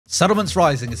Settlements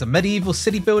Rising is a medieval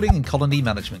city building and colony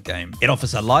management game. It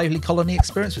offers a lively colony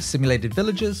experience with simulated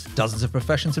villages, dozens of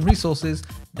professions and resources,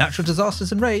 natural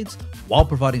disasters and raids, while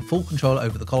providing full control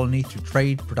over the colony through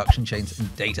trade, production chains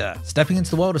and data. Stepping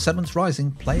into the world of Settlements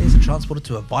Rising, players are transported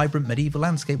to a vibrant medieval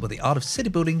landscape where the art of city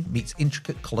building meets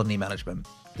intricate colony management.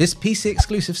 This PC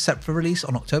exclusive set for release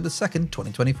on October 2nd,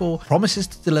 2024 promises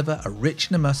to deliver a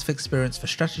rich and immersive experience for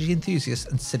strategy enthusiasts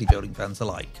and city building fans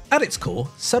alike. At its core,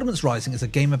 Settlements Rising is a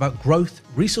game about growth,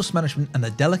 resource management and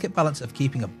the delicate balance of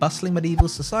keeping a bustling medieval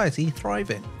society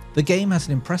thriving. The game has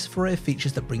an impressive array of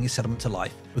features that bring your settlement to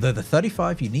life. With over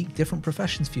 35 unique different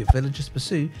professions for your villagers to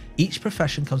pursue, each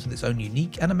profession comes with its own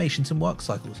unique animations and work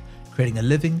cycles, creating a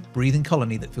living, breathing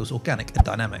colony that feels organic and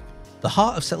dynamic. The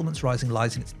heart of Settlements Rising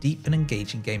lies in its deep and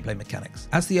engaging gameplay mechanics.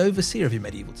 As the overseer of your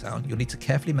medieval town, you'll need to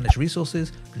carefully manage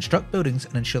resources, construct buildings,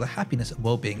 and ensure the happiness and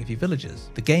well-being of your villagers.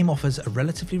 The game offers a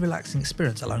relatively relaxing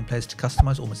experience, allowing players to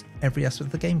customize almost every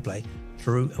aspect of the gameplay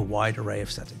through a wide array of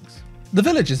settings. The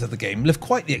villagers of the game live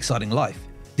quite the exciting life.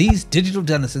 These digital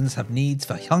denizens have needs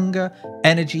for hunger,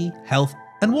 energy, health,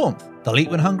 and warmth. They'll eat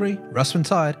when hungry, rest when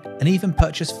tired, and even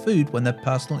purchase food when their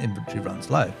personal inventory runs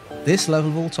low. This level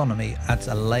of autonomy adds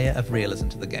a layer of realism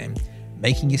to the game,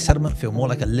 making your settlement feel more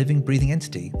like a living, breathing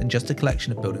entity than just a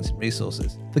collection of buildings and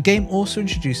resources. The game also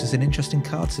introduces an interesting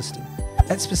card system.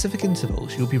 At specific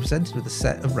intervals, you'll be presented with a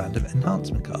set of random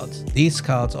enhancement cards. These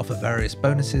cards offer various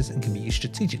bonuses and can be used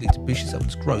strategically to boost your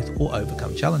settlement's growth or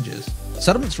overcome challenges.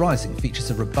 Settlements Rising features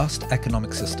a robust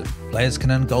economic system. Players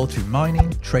can earn gold through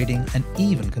mining, trading, and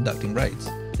even conducting raids.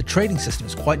 The trading system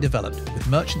is quite developed, with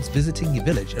merchants visiting your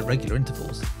village at regular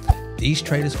intervals. These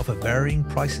traders offer varying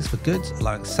prices for goods,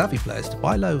 allowing savvy players to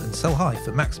buy low and sell high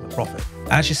for maximum profit.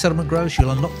 As your settlement grows,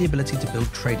 you'll unlock the ability to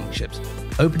build trading ships,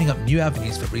 opening up new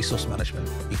avenues for resource management.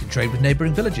 You can trade with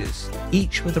neighbouring villages,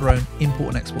 each with their own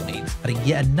import and export needs, adding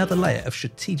yet another layer of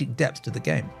strategic depth to the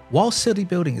game. While city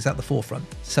building is at the forefront,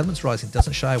 Settlements Rising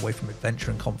doesn't shy away from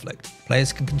adventure and conflict.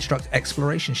 Players can construct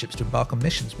exploration ships to embark on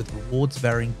missions, with rewards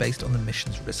varying based on the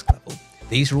mission's risk level.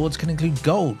 These rewards can include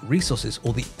gold, resources,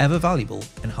 or the ever-valuable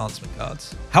enhancement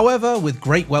cards. However, with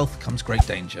great wealth comes great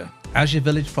danger. As your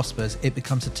village prospers, it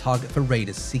becomes a target for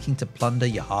raiders seeking to plunder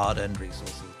your hard-earned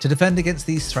resources. To defend against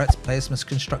these threats, players must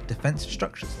construct defensive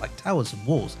structures like towers and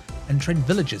walls, and train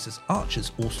villagers as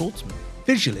archers or swordsmen.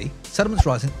 Visually, Settlements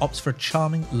Rising opts for a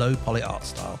charming, low-poly art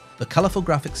style. The colourful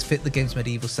graphics fit the game's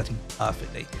medieval setting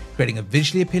perfectly, creating a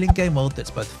visually appealing game world that's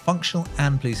both functional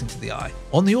and pleasing to the eye.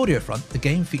 On the audio front, the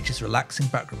game features relaxing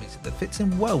background music that fits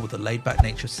in well with the laid-back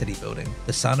nature of city building.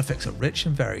 The sound effects are rich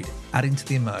and varied, adding to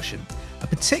the immersion. A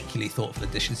particularly thoughtful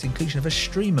addition is the inclusion of a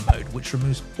streamer mode, which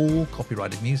removes all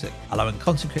copyrighted music, allowing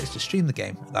content creators to stream the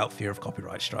game without fear of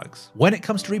copyright strikes. When it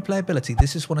comes to replayability,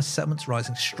 this is one of Settlements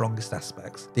Rising's strongest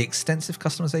aspects. The extensive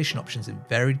customization options in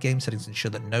varied game settings ensure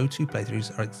that no two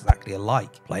playthroughs are exactly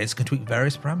alike. Players can tweak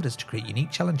various parameters to create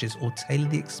unique challenges or tailor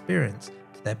the experience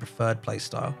to their preferred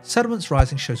playstyle. Settlements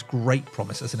Rising shows great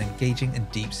promise as an engaging and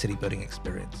deep city building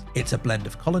experience. It's a blend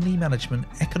of colony management,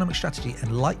 economic strategy,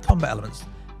 and light combat elements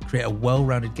to create a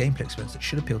well-rounded gameplay experience that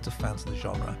should appeal to fans of the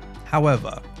genre.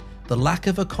 However, the lack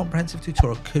of a comprehensive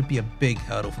tutorial could be a big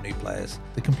hurdle for new players.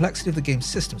 The complexity of the game's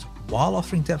systems, while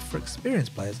offering depth for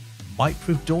experienced players, might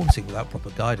prove daunting without proper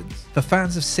guidance. For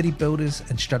fans of city builders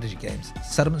and strategy games,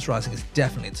 Settlements Rising is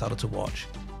definitely a title to watch.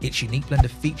 Its unique blend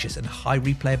of features and high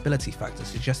replayability factors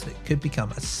suggest that it could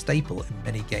become a staple in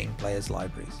many game players'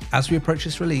 libraries. As we approach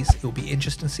this release, it will be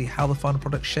interesting to see how the final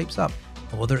product shapes up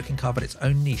and whether it can carve out its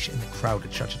own niche in the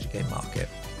crowded strategy game market.